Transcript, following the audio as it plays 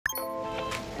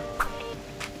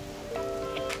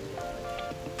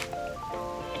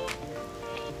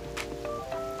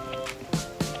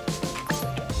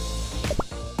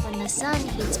sun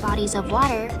heats bodies of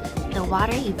water, the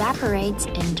water evaporates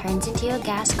and turns into a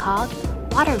gas called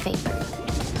water vapor.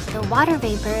 The water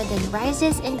vapor then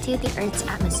rises into the Earth's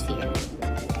atmosphere.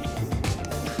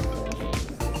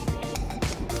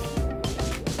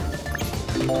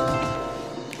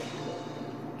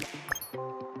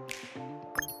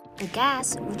 The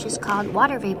gas, which is called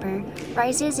water vapor,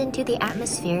 rises into the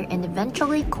atmosphere and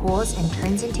eventually cools and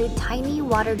turns into tiny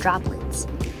water droplets.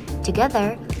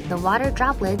 Together, the water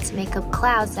droplets make up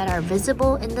clouds that are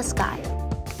visible in the sky.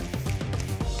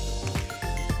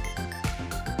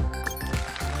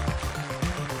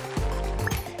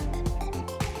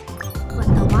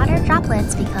 When the water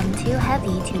droplets become too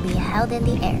heavy to be held in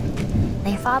the air,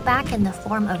 they fall back in the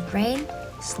form of rain,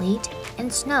 sleet,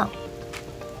 and snow.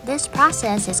 This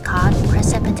process is called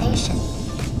precipitation.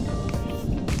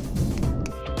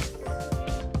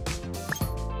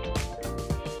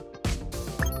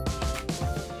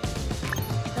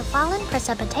 The fallen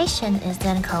precipitation is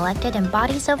then collected in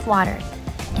bodies of water,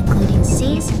 including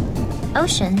seas,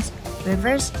 oceans,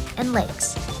 rivers, and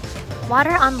lakes.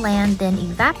 Water on land then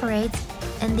evaporates,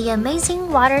 and the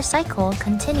amazing water cycle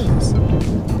continues.